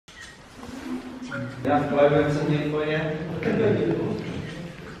Enough glowworms in there for you.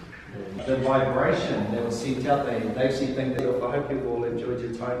 The vibration that was sent out, they actually think that I hope you all enjoyed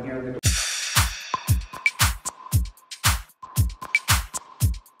your time here.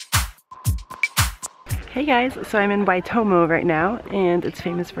 Hey guys, so I'm in Waitomo right now, and it's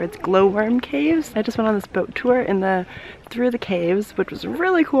famous for its glowworm caves. I just went on this boat tour through the caves, which was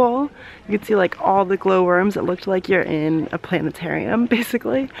really cool. You could see like all the glowworms. It looked like you're in a planetarium,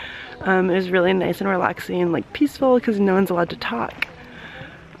 basically. It was really nice and relaxing and like peaceful because no one's allowed to talk.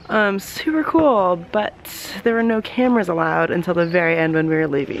 Super cool, but there were no cameras allowed until the very end when we were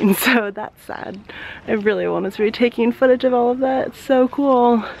leaving, so that's sad. I really wanted to be taking footage of all of that. It's so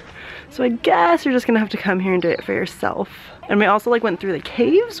cool. So I guess you're just gonna have to come here and do it for yourself. And we also like went through the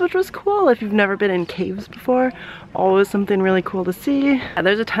caves, which was cool. If you've never been in caves before, always something really cool to see. And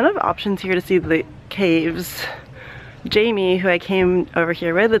there's a ton of options here to see the caves. Jamie, who I came over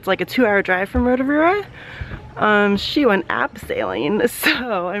here with, it's like a 2-hour drive from Rotorua. She went abseiling,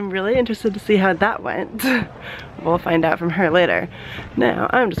 so I'm really interested to see how that went. We'll find out from her later. Now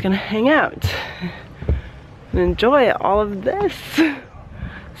I'm just gonna hang out and enjoy all of this.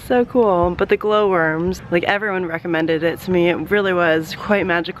 So cool. But the glowworms, like everyone recommended it to me. It really was quite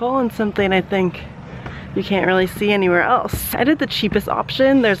magical and something I think you can't really see anywhere else. I did the cheapest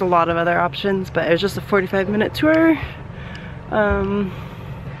option. There's a lot of other options, but it was just a 45-minute tour. Oh,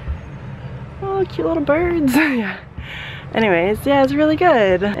 cute little birds. Yeah. Anyways, yeah, it's really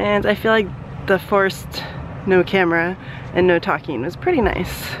good. And I feel like the forced no camera and no talking was pretty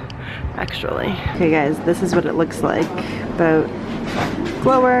nice, actually. Okay guys, this is what it looks like. About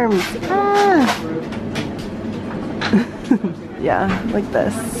glowworms. Ah. Yeah, like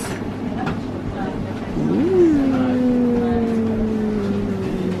this. Ooh.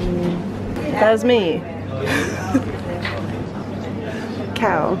 That was me.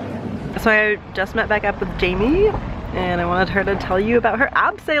 Cow. So I just met back up with Jamie, and I wanted her to tell you about her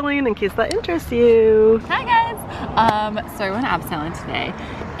abseiling in case that interests you. Hi guys! So I went abseiling today,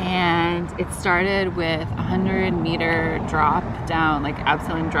 and it started with a 100-meter drop down, like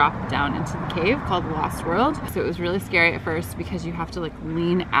abseiling drop down into the cave called the Lost World. So it was really scary at first because you have to like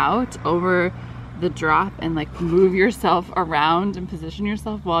lean out over the drop and like move yourself around and position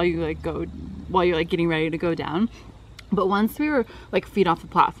yourself while you're getting ready to go down. But once we were like feet off the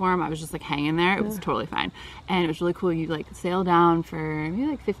platform, I was just like hanging there. It was totally fine. And it was really cool. You like sail down for maybe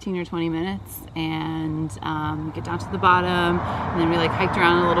like 15 or 20 minutes and get down to the bottom. And then we like hiked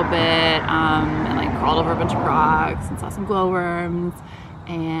around a little bit and like crawled over a bunch of rocks and saw some glowworms.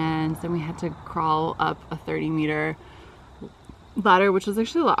 And then we had to crawl up a 30-meter ladder, which was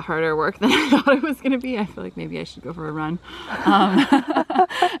actually a lot harder work than I thought it was going to be. I feel like maybe I should go for a run.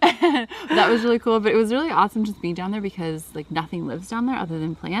 That was really cool, but it was really awesome just being down there because like nothing lives down there other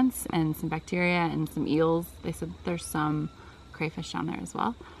than plants and some bacteria and some eels. They said there's some crayfish down there as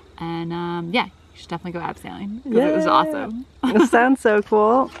well. And yeah, you should definitely go abseiling because it was awesome. It sounds so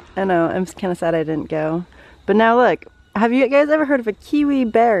cool. I know, I'm kind of sad I didn't go. But now look, have you guys ever heard of a kiwi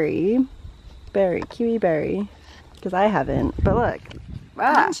berry? Kiwi berry. Because I haven't, but look.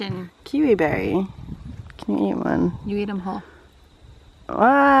 Kiwi berry. Can you eat one? You eat them whole.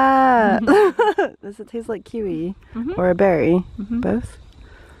 Ah! Does it taste like kiwi or a berry? Both?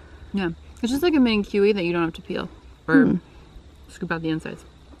 Yeah. It's just like a mini kiwi that you don't have to peel or scoop out the insides.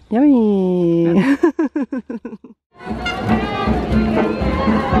 Yummy! Yeah.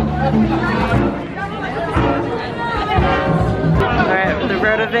 Alright, the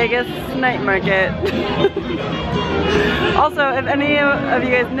Roto-Vegas night market. Also, if any of you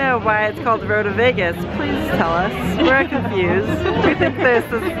guys know why it's called Roto-Vegas, please tell us. We're confused. We think this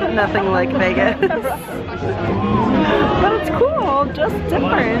is nothing like Vegas. But it's cool, just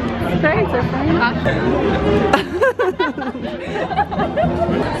different. It's very different.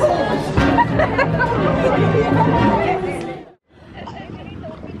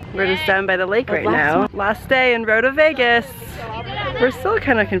 We're just down by the lake right now. Last day in Roto-Vegas. We're still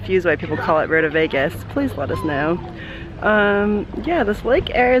kind of confused why people call it Roto-Vegas. Please let us know. Yeah, this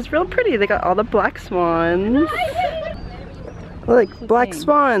lake area is real pretty. They got all the black swans. Look, black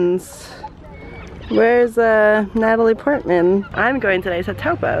swans. Where's Natalie Portman? I'm going today to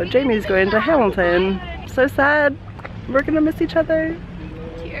Taupo. Jamie's going to Hamilton. So sad. We're gonna miss each other.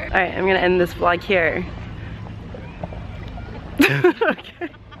 Alright, I'm gonna end this vlog here. Okay.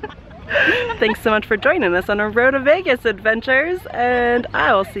 Thanks so much for joining us on our Roto-Vegas adventures, and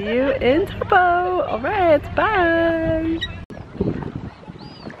I will see you in Taupo. Alright, bye!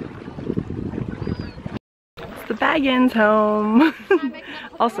 It's the Baggins home.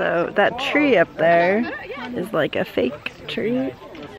 Also, that tree up there is like a fake tree.